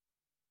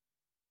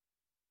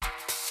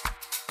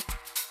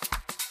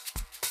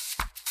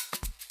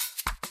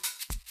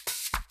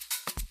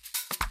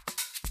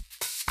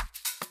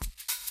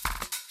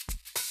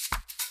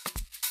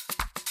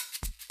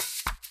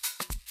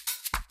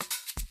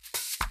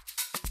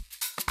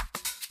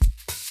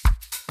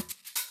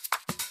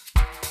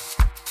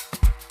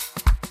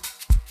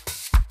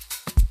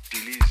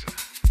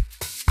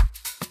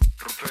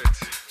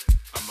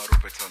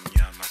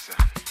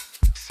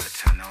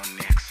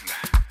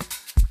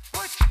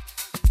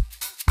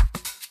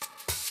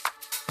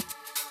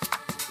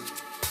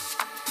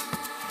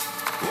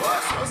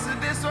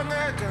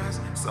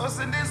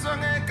sosindiswa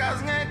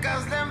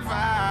ngegazi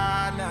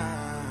lemvana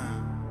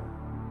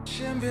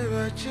shembe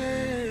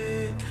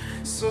bache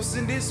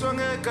sosindiswa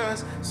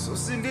ngegazi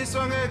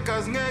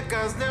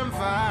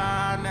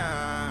lemvana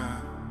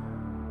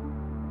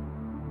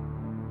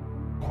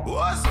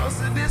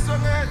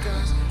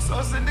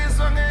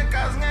sosindiswa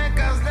ngegazi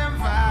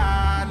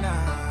lemvana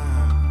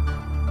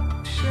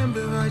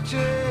shembe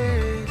bache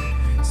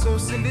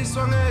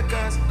sosindiswa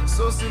ngegazi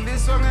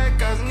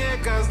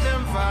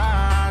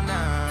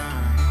lemvana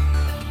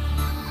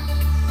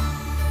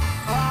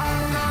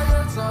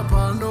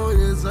Sapano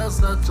yeza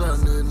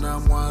satane na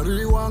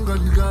mwari wanga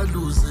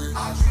nikaluze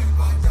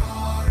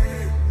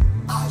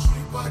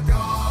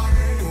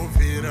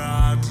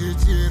Kupira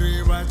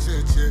tichiri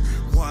vacheche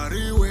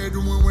mwari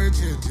wedu mumwe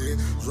chete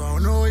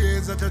zvaono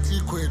yeza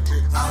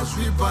tatikwete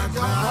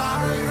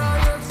azvipatare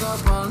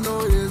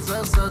Sapano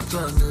yeza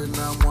satane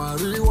na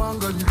mwari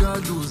wanga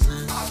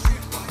nikaluze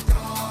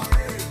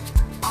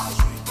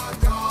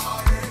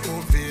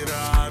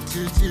Kupira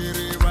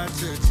tichiri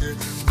vacheche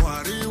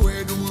mwari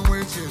wedu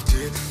mumwe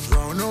chete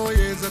zvaono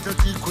yeza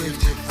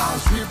tatikwete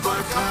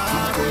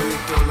azvipatare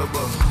Talaba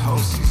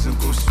hausizen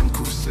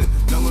kusumkuse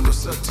nangono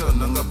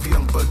satana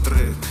ngapiang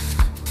Patrek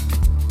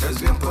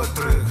Ezviang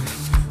Patrek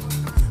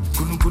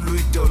Kulunkulu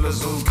itola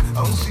zonke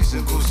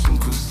hausizen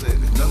kusumkuse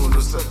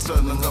nangono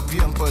satana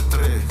ngapiang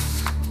Patrek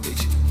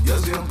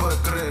Yazviang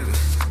Patrek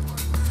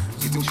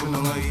Gitingshuna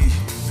ngai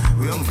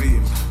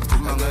uyangvimba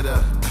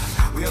phumangada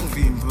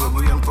uyangvimba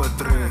uyang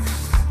Patrek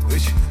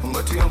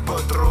ungathi uyang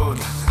patrol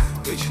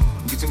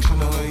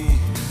Gitingshuna ngai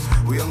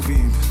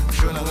uyangvimba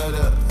shona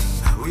ngada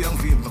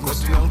uyangvimba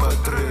ngosi uyang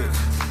Patrek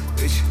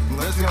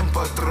ngazi uyang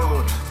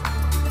patrol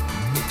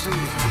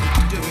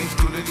ngithe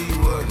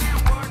ngiduleliwani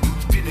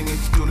phinde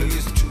ngidulele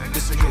isithuba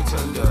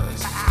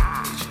lesekethandazi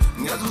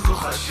ngiyazi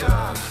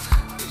uzohashana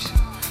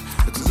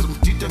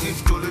ngizomdida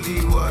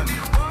ngiduleliwani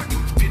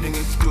phinde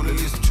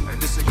ngidulele isithuba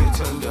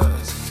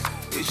lesekethandazi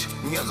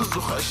ngiyazi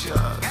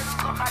uzohashana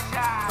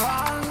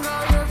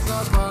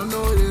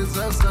Sapano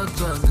yeza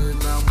satane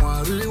na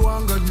mwari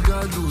wanga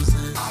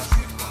nikaluze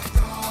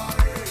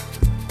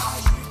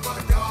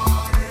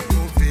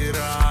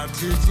Kupira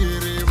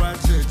tichiri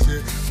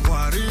vacheche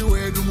mwari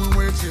wedu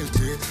mumwe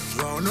chete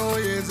zvaono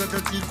yeza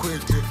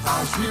tatikwete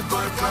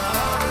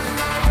azvipatare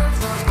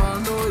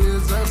Sapano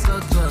yeza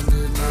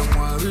satane na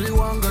mwari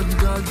wanga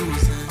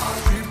nikaluze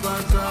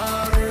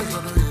azvipatare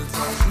zvaono yeza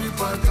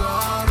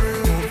azvipatare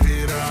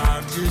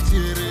Kupira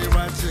tichiri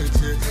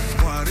vacheche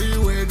mwari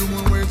wedu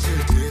mumwe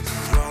chete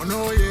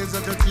zvaono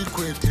yeza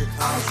tatikwete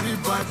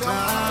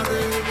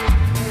azvipatare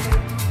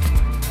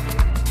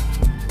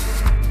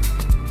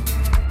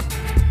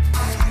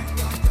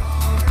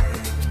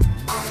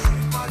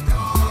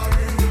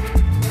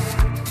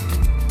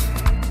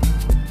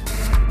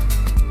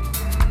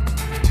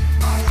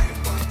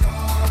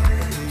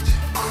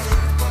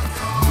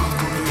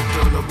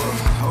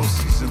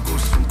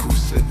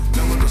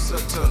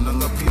Satana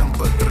ngapiang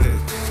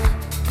Patrek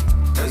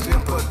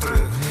Ezviang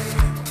Patrek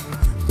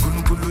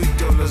Kulunkulu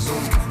itola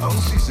zonke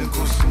awusize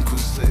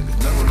kusumkhusele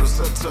nangono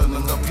satana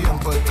ngapiang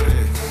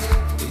Patrek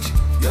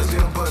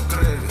Yazviang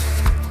Patrek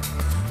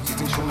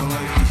Gitingshuna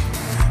ngai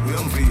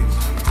uyangvimba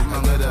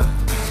phumangada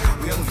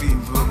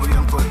uyangvimba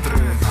uyang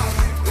Patrek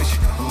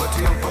ungathi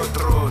uyang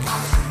patrol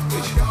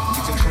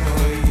Gitingshuna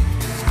ngai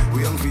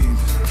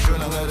uyangvimba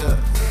shona ngada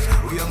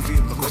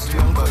uyangvimba ngosi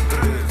uyang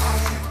Patrek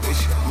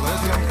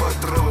ngazi uyang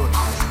patrol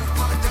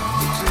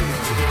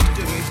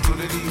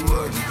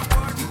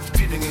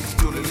phinde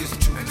ngidulele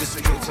isithuba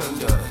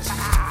lesekethandazi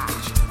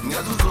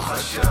ngiyazi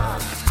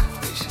uzohashana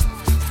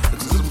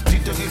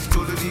ngizomdida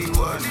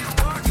ngiduleliwani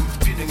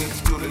phinde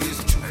ngidulele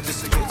isithuba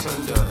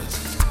lesekethandazi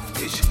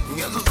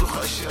ngiyazi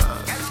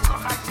uzohashana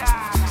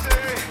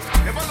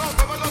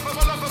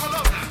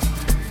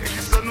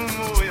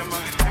ehisanumoya ma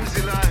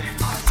emzilayo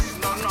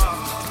no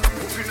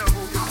uphina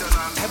kuphi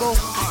mntanami yebo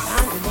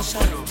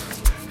angumashaya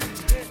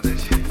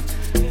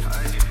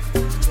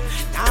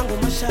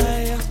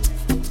Mashaya,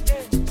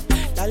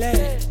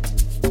 dale,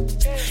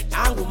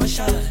 nangu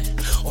mashaya,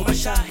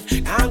 umashaya,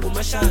 nangu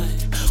mashaya,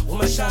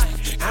 umashaya,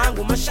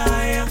 nangu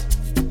mashaya.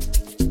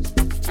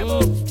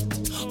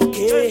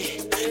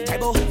 Okay,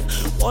 taibo,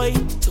 boy,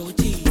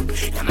 toti,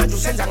 namaju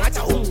senza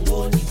ngata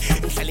ungoni,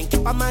 ngihlale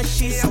ngikhipha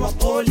amashisa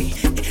wapoli,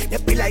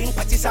 nepila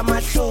ingiphathisa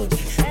amahloni,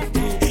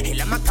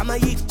 ela magama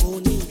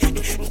yigoni,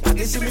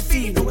 ngiphakisa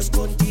imifino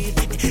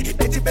wesikontile,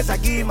 bethi beza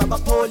kimi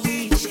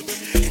abapolishi.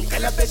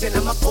 Ngicela bese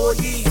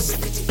namapolisi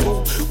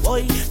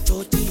boy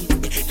toti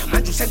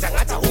namanje usenza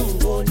ngathi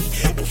ungoni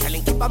ngihlale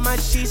ngikhipha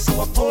amashisa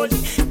wapoli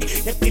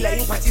nepila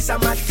ingiphathisa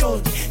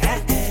amahloni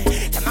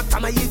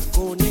lamagama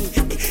yigoni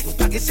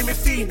ngiphakisa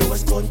imifino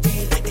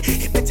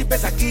wesikontile bethi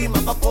beza kimi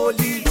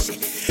abapolisi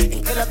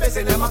ngicela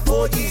bese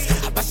namapolisi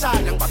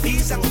abashana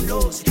ngibabiza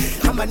ngomlozi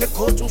hamba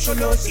necoach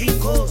umsholozi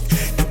icoast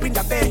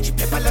ngiphinda bench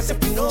phepha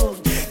lasepinoni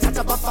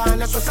thatha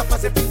abafana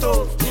sosaphaze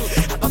pitoni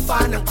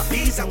abafana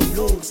ngibabiza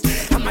ngomlozi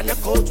hamba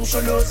necoach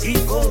umsholozi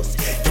icoast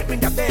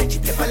ngiphinda bench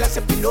phepha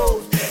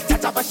lasepinoni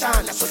thatha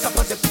abashana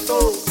sosaphaze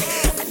pitoni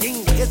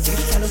Aning niggas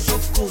isihlalo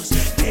sobukhosi.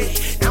 Hey,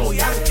 nangu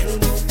yangena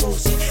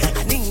uNonkosi.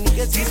 Aning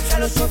niggas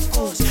isihlalo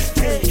sobukhosi.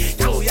 Hey,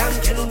 nangu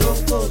yangena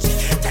uNonkosi.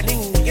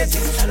 Aning niggas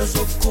isihlalo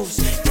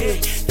sobukhosi.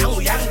 Hey,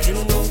 nangu yangena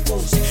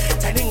uNonkosi.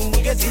 Aning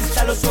niggas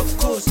isihlalo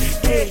sobukhosi.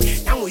 Hey,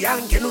 nangu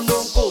yangena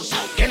uNonkosi.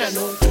 Gena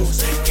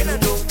Nonkosi, gena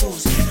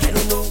Nonkosi,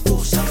 gena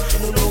Nonkosi,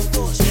 gena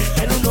Nonkosi,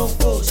 gena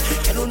Nonkosi,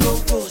 gena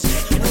Nonkosi,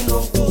 gena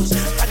Nonkosi.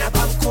 Bana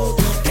bamko,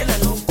 gena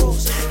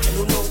Nonkosi,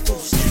 gena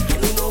Nonkosi,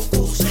 gena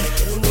Nonkosi,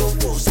 gena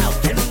Nonkosi,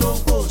 gena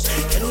Nonkosi,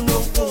 gena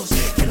Nonkosi,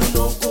 gena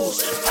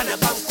Nonkosi. Bana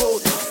bamko,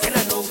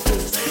 gena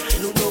Nonkosi,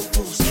 gena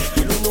Nonkosi,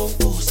 gena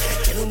Nonkosi,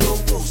 gena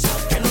Nonkosi,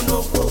 gena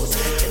Nonkosi,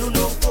 gena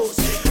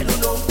Nonkosi, gena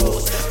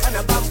Nonkosi.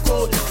 Bana bamko,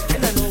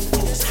 gena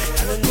Nonkosi,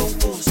 gena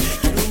Nonkosi,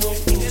 gena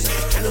Nonkosi,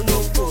 gena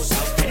Nonkosi,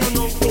 gena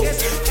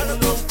Nonkosi, gena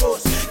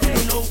Nonkosi,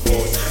 gena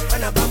Nonkosi.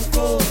 Bana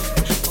bamko.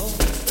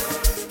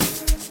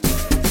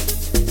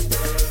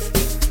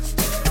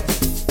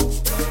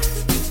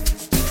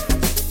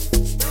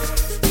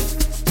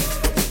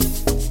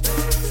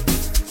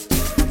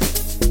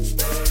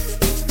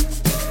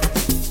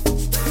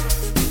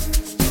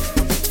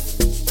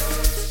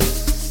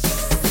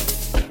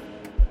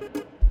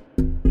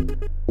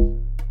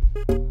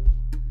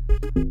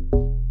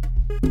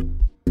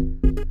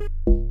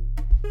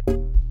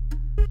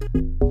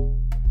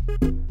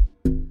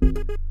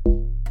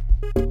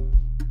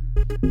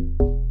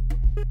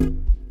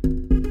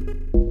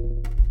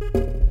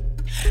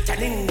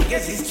 Taning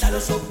niggas isihlalo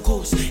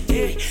sobukhosi.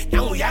 Hey,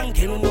 nangu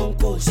yangena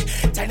uNonkosi.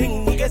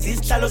 Taning niggas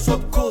isihlalo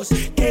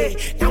sobukhosi. Hey,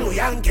 nangu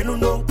yangena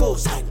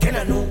uNonkosi.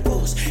 Gena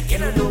Nonkosi,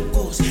 gena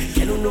Nonkosi,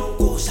 gena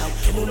Nonkosi,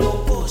 gena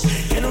Nonkosi,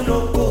 gena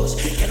Nonkosi,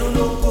 gena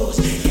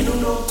Nonkosi, gena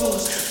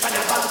Nonkosi.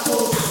 Bana bamko,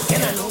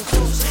 gena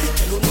Nonkosi,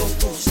 gena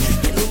Nonkosi,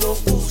 gena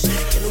Nonkosi,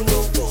 gena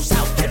Nonkosi,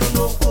 gena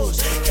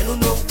Nonkosi, gena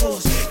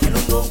Nonkosi,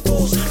 gena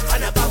Nonkosi.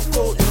 Bana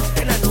bamko,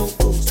 gena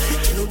Nonkosi,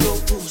 gena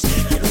Nonkosi,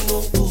 gena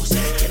Nonkosi,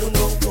 gena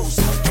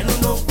Nonkosi, gena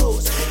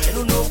Nonkosi,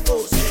 gena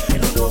Nonkosi,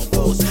 gena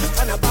Nonkosi.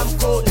 Bana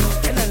bamko,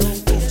 gena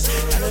Nonkosi,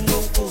 gena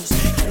Nonkosi,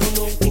 gena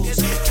Nonkosi,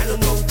 gena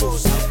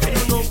Nonkosi, gena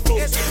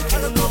Nonkosi,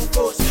 gena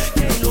Nonkosi,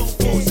 gena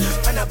Nonkosi.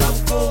 Bana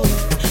bamko.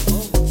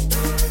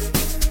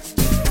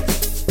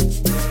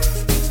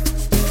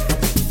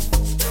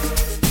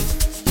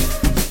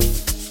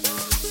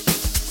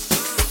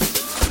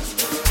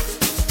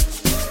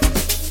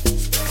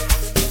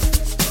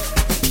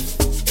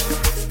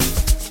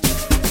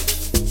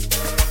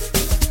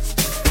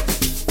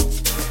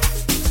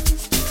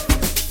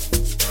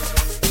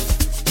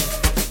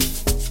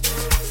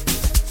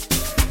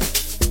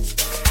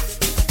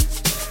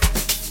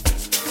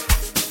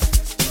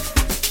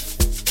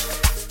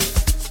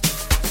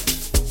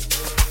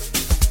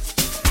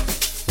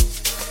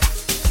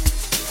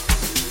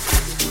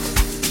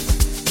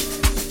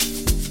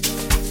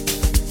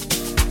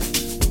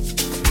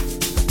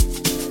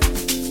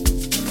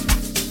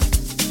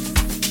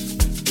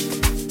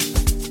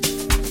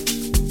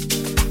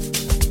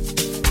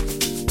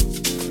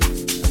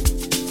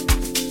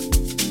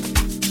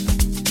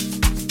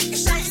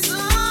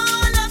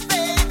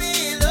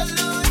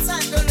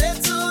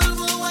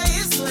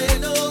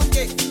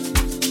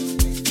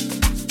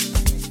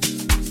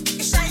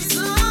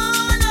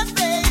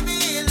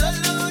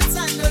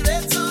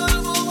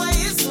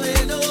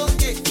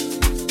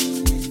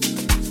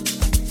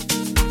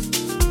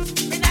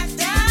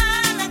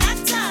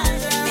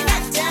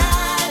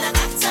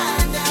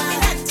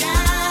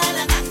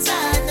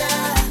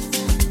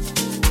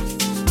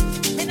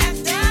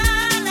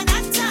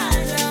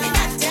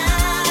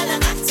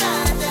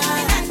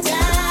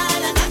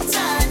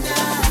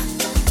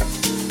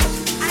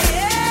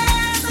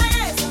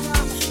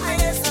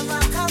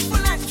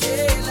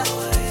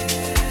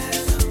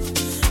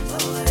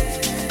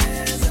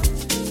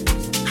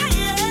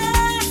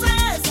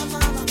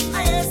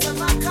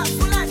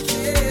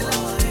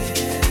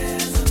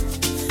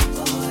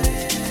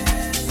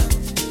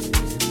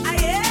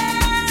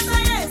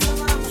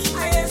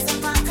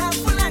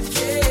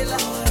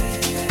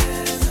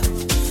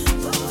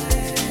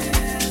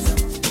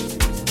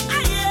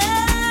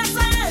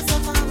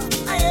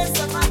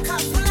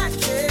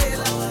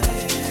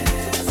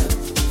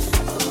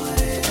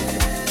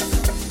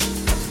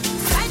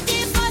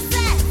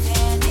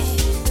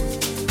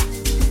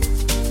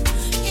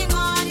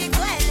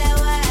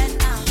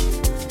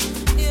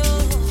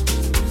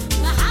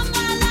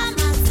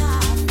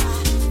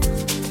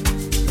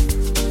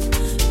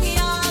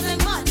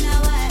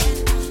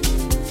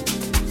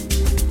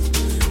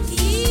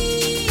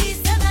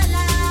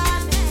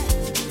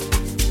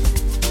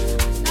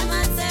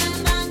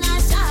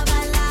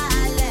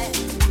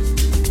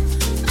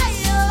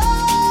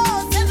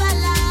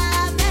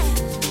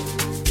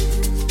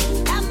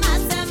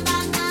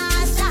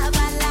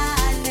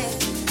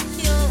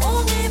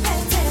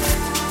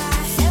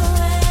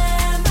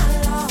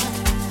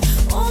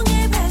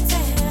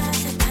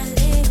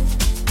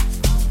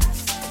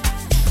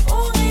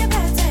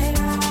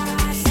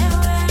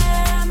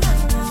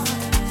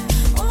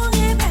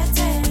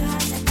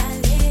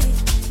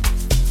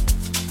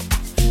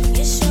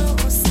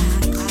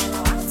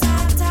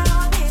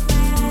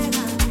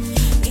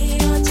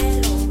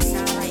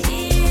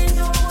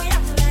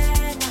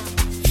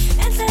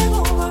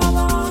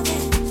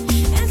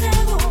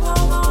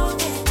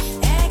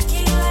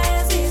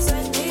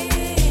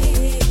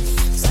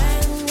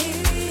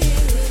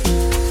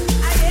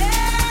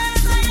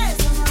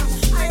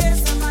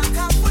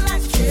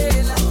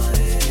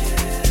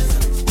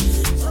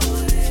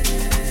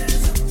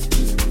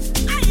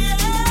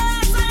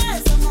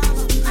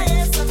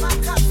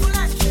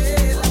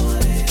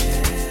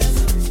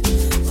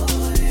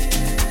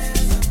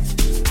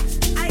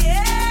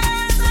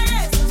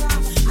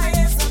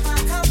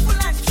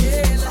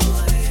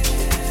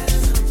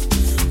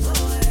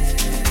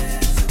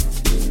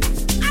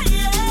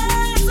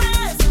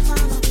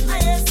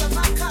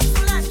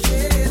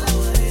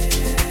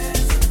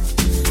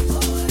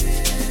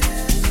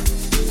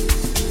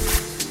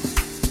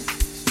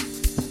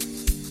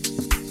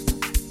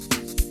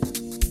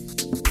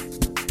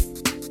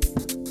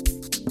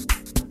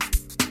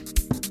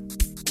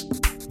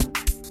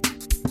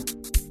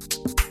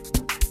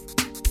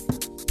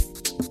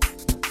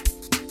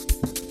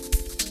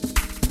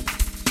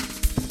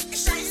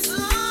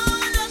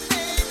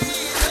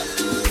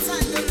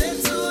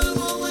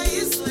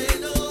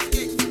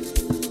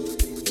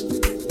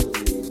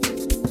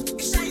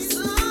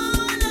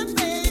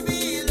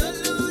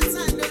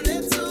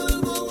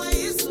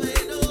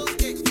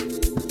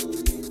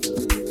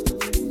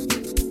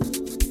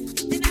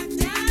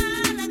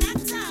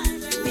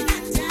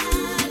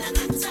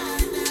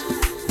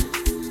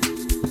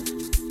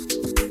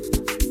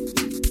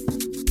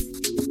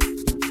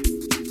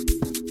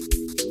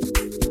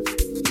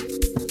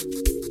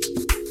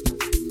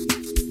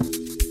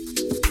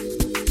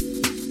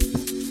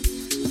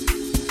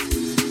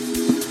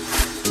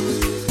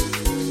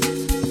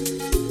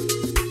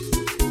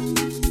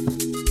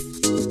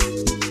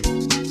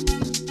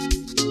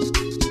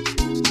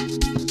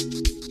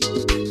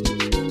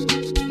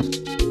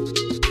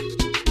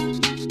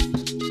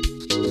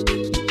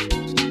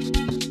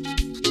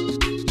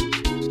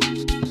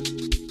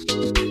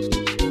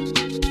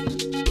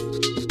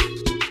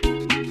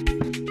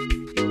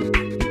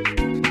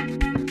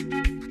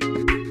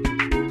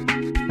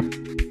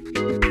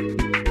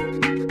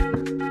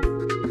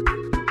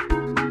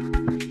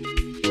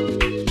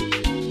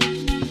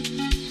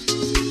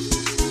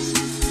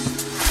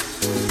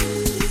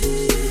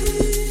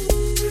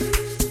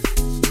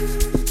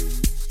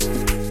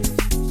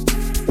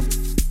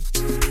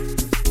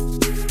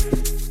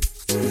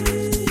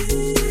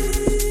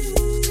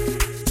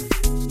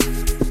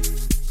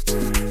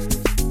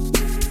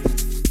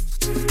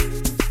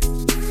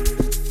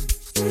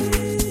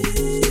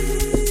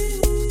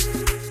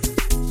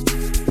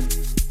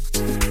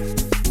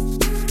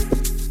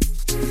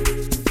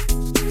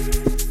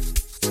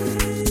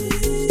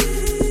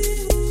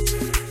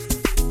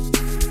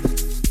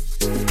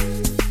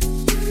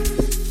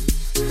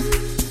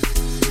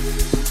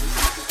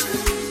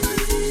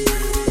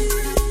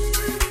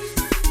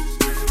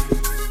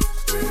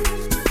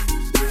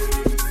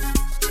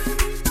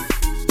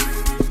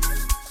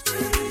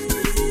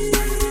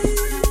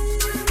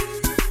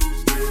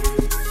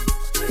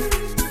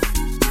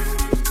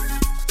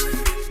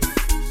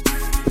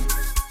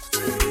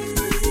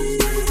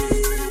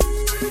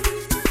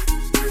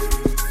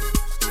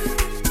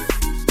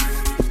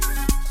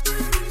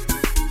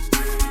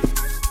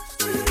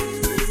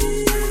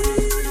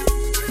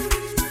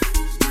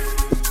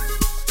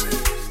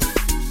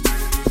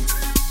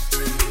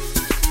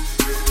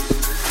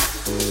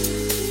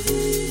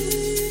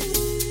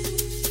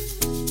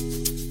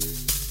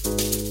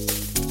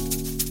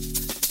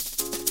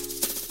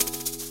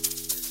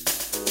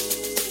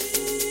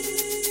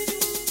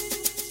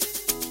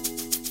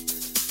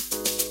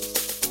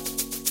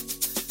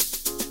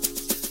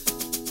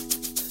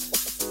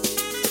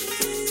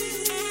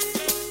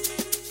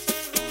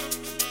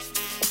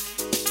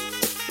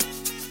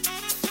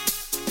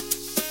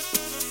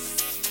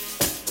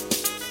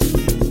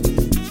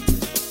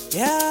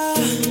 Yeah.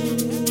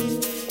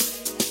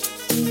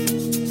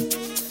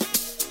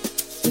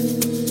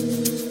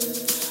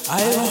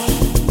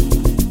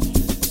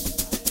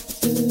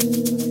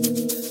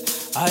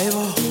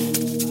 Aibo.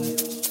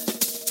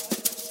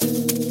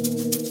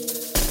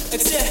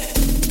 Except.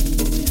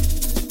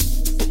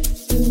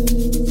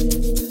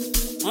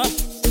 Huh?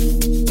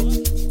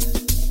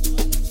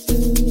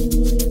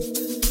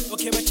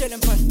 Okay, but tell him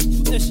fun.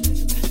 Yes.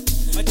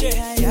 But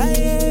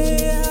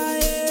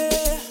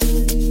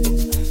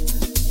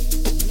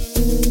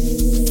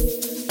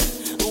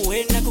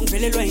wena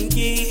kungivelelwa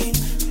inkinga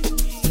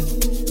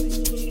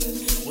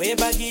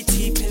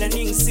webakithi phela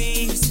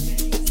ningisiza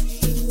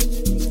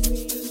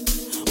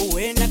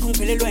wena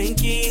kungivelelwa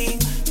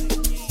inkinga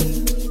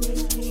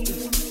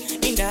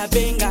indaba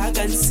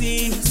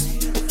engakanisiza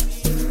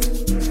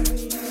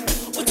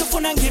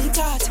utufuna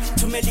ngimthathe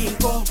thumela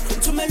inkomo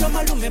thumela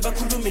omalume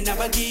bakhulume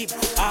nabakibo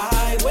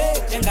hayi we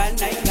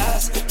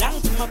enganayingasi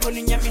langiphuma khona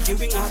inyama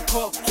idliwe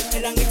ingakho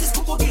phela ngithi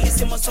sikhuphukile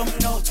isimo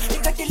somnotho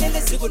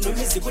inkatilele ziko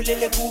noma iziko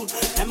lele kulo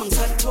nami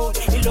ngisanthole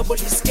ilobo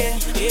liske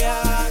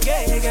yeah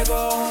ngeke ko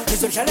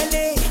ngizodlala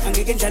le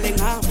angeke ndlale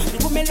ngama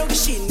ngiphume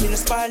lokishini mina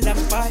sipala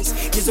mabhayisi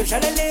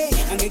ngizodlala le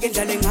angeke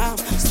ndlale ngama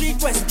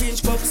street west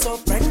beach cop so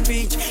bright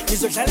beach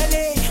ngizodlala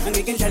le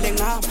angeke ndlale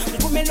ngama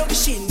ngiphume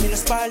lokishini mina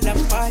sipala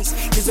mabhayisi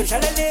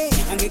ngizodlala le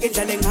angeke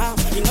ndlale ngama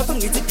ingapha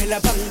ngithi phela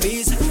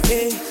bangibiza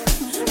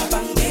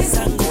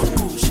abangibiza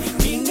ngokusho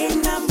mina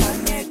inamba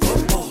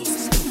ngekobos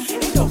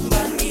intomba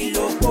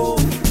ngilobo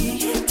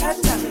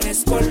ithatha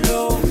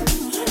nesikolo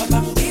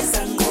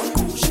abangibiza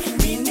ngokusho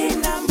mina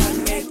inamba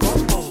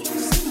ngekobos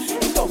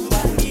intomba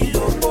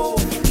ngilobo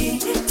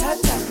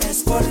ithatha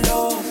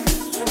nesikolo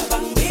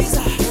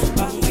abangibiza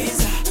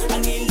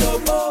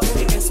angilobo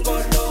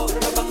ngesikolo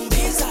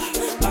abangibiza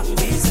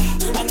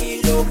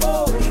angilobo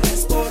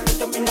ngesikolo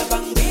tomina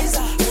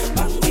bangibiza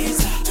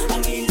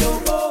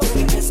angilobo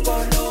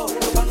ngesikolo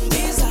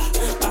bangibiza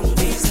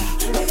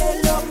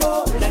elobo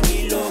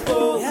langilobo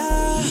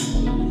yeah.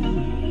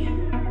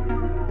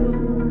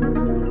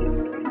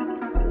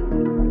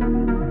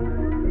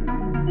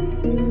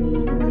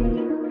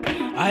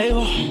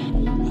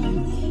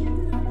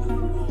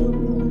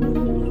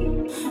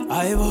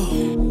 Aibo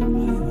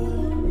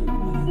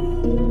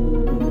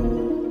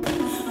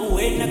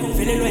wena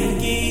kungivelelwa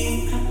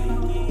inkinga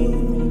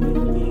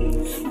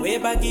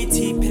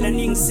webakithi phela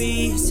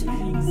ningisiza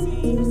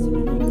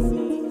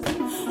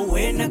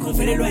wena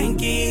kungivelelwa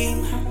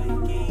inkinga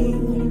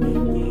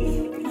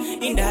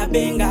indaba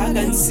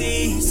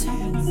engakanisiza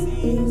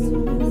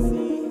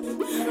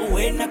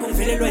wena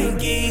kungivelelwa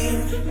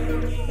inkinga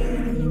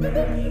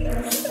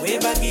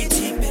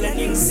webakithi phela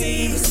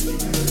ningisiza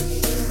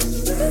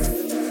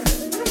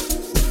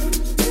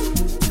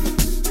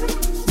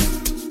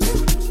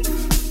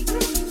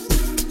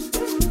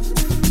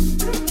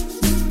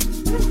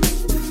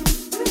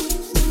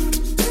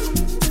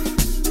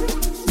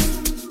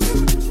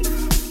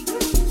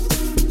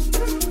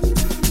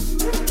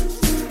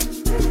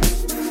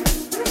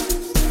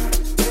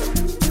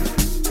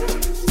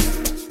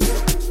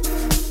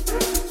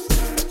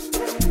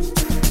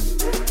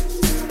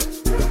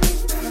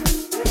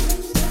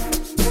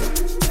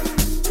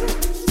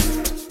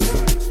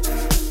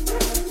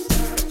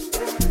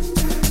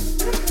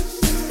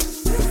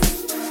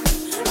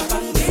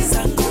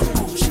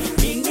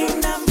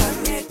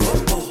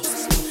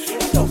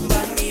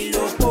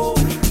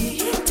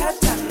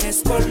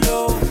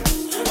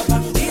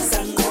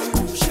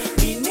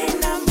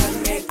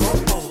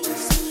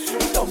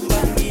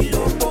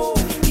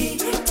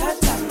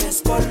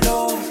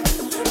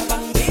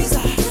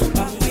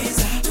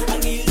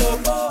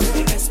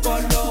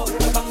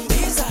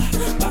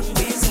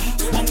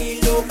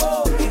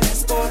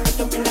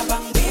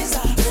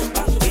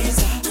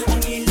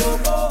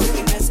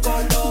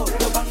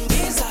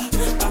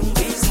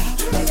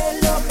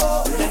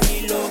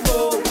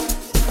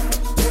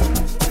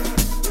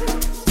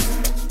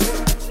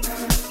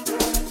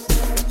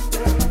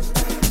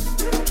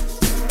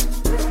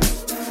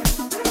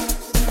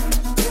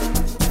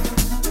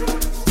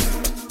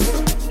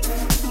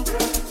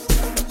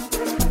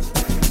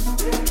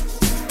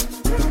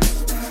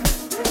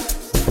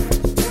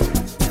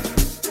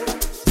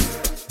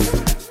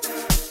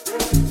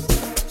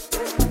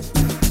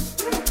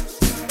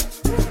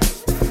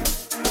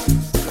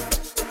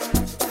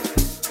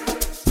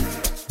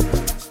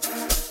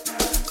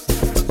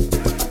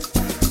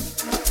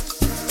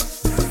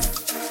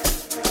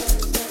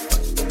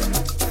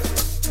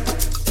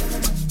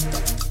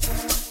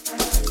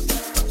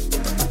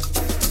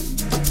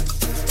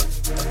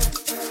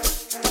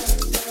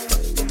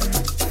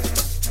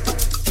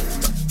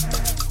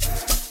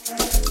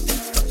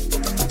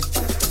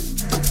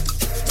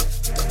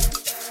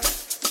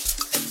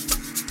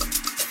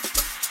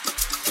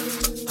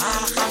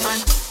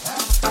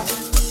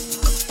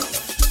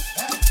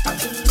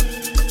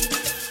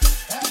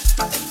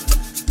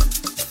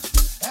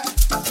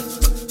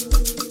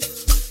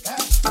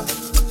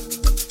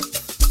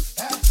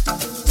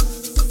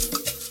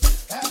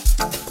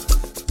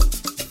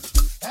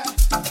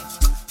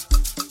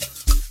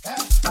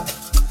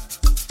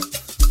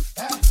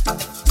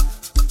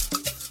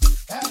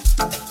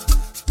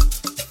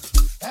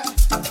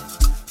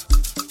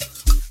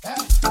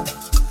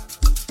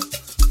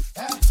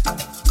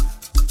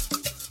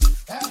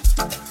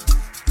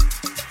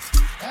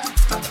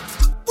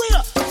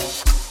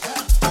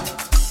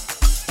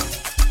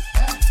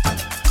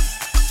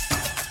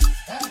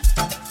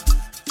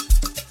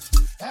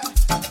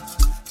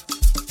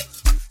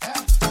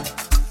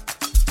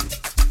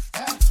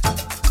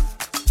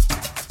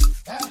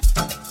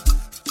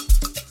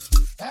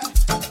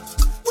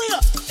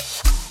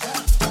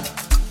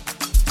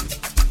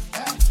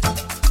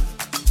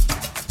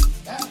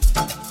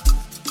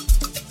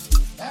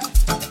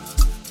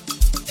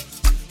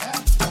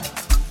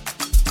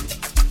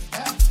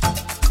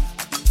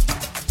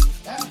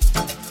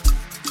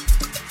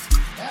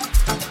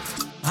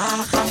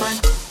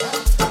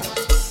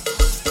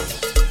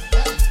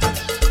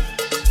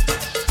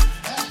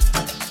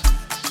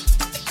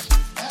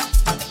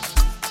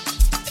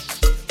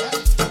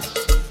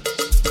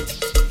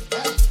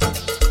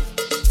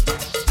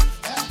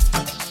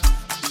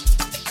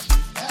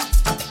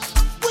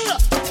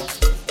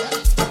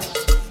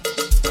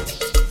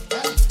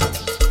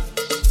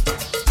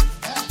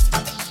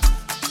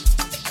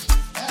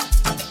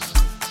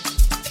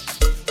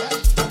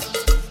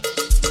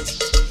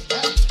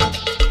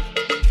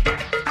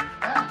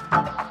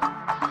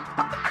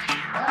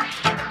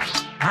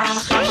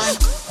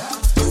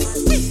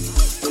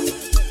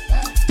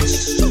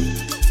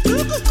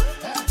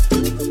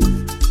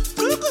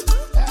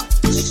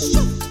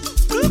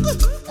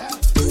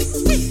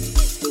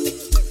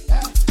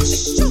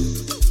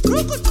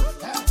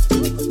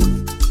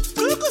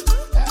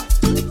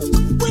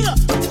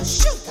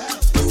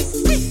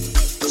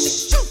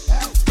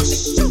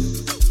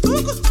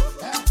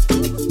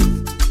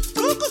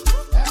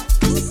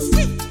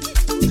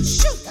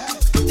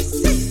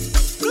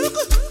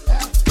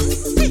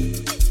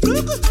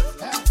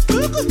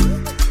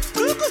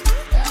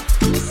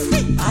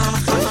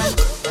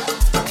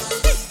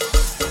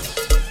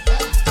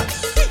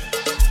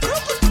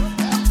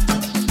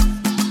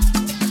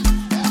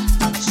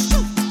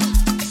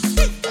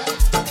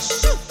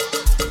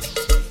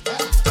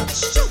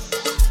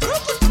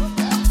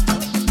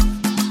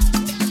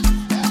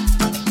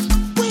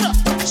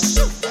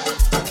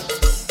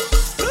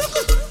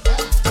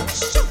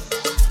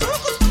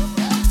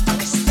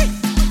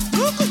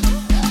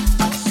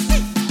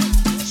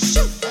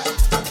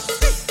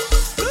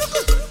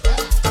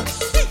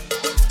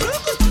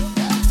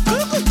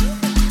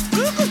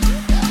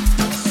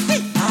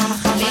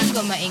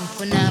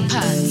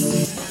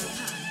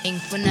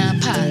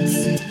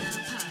phansi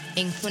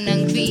engifuna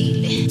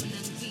ngivile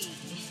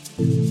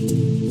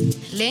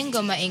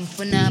lengoma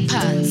engifuna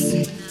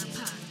phansi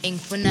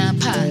engifuna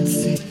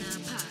phansi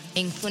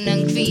engifuna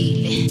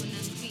ngivile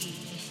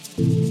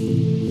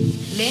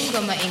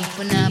lengoma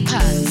engifuna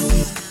phansi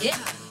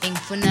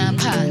engifuna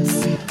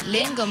phansi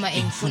lengoma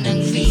engifuna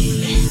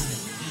ngivile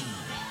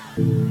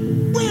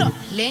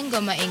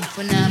lengoma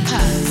engifuna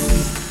phansi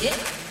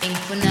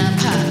engifuna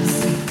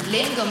phansi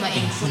lengoma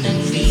engifuna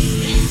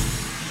ngivile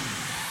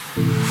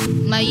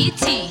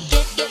mayithi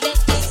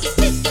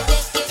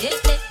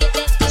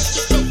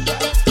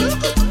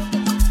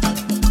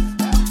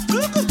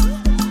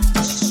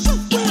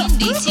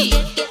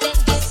indithi